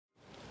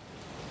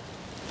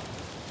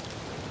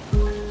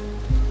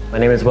My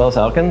name is Willis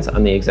Elkins.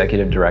 I'm the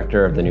Executive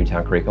Director of the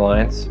Newtown Creek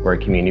Alliance. We're a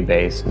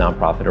community-based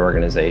nonprofit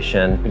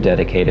organization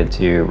dedicated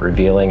to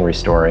revealing,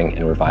 restoring,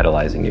 and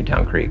revitalizing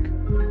Newtown Creek.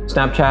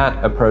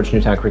 Snapchat approached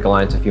Newtown Creek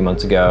Alliance a few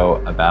months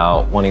ago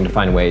about wanting to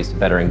find ways to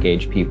better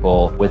engage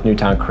people with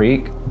Newtown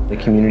Creek. The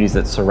communities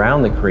that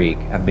surround the creek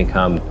have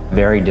become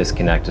very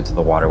disconnected to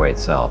the waterway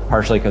itself,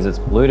 partially because it's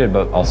polluted,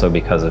 but also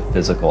because of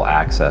physical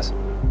access.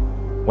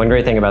 One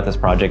great thing about this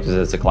project is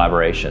it's a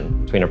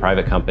collaboration between a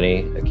private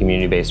company, a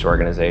community-based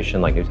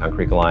organization like Newtown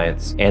Creek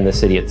Alliance, and the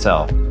city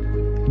itself.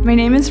 My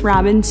name is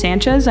Robin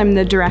Sanchez. I'm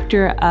the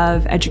Director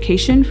of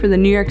Education for the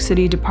New York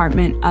City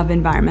Department of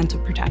Environmental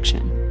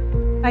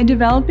Protection. By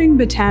developing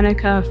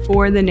Botanica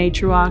for the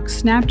Nature Walk,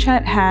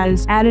 Snapchat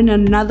has added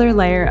another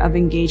layer of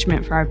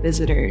engagement for our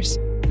visitors.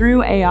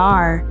 Through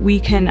AR, we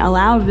can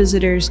allow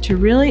visitors to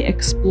really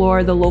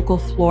explore the local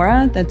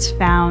flora that's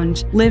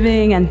found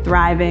living and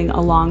thriving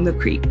along the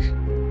creek.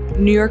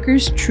 New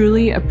Yorkers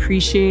truly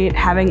appreciate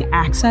having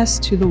access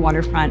to the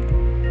waterfront.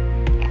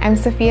 I'm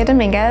Sophia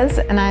Dominguez,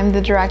 and I'm the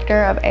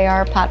Director of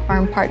AR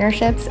Platform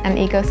Partnerships and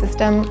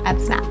Ecosystem at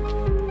Snap.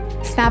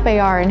 Snap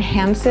AR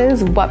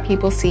enhances what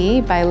people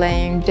see by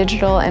laying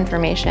digital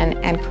information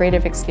and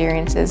creative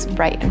experiences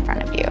right in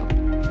front of you.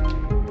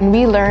 When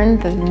we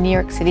learned that the New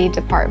York City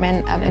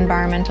Department of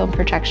Environmental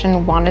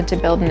Protection wanted to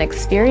build an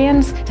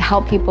experience to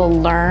help people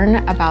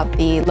learn about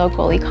the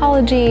local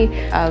ecology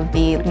of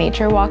the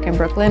Nature Walk in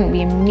Brooklyn,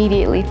 we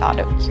immediately thought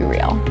of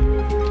Uriel.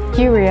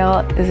 Uriel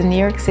is a New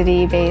York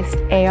City-based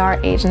AR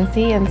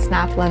agency and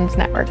Snap Lens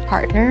Network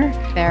partner.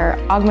 They're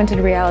augmented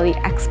reality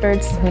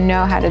experts who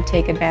know how to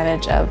take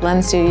advantage of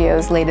Lens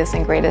Studio's latest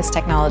and greatest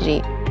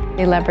technology.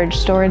 They leverage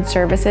storage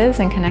services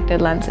and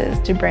connected lenses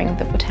to bring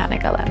the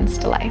Botanica lens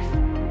to life.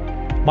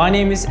 My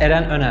name is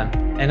Eren Önem,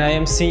 and I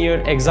am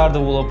Senior XR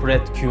Developer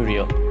at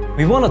Uriel.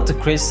 We wanted to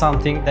create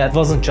something that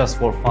wasn't just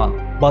for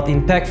fun, but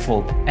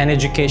impactful and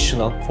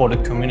educational for the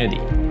community.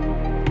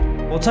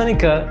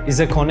 Botanica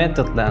is a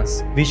connected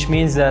lens, which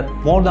means that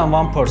more than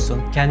one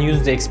person can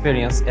use the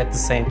experience at the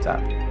same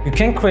time. You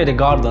can create a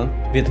garden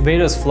with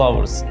various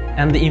flowers,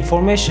 and the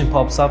information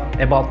pops up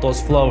about those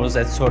flowers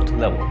at certain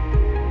level.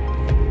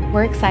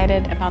 We're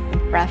excited about the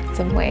breadths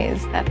of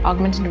ways that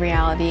augmented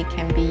reality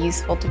can be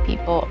useful to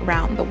people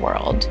around the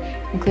world,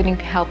 including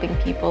helping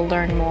people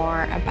learn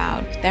more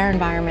about their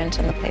environment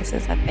and the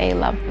places that they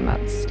love the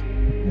most.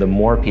 The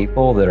more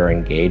people that are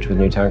engaged with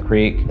Newtown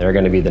Creek, they're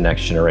going to be the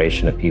next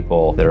generation of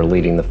people that are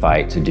leading the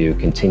fight to do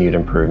continued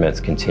improvements,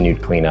 continued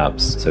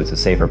cleanups. So it's a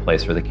safer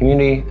place for the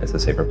community, it's a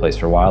safer place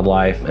for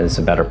wildlife, and it's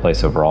a better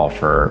place overall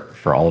for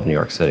all of New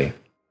York City.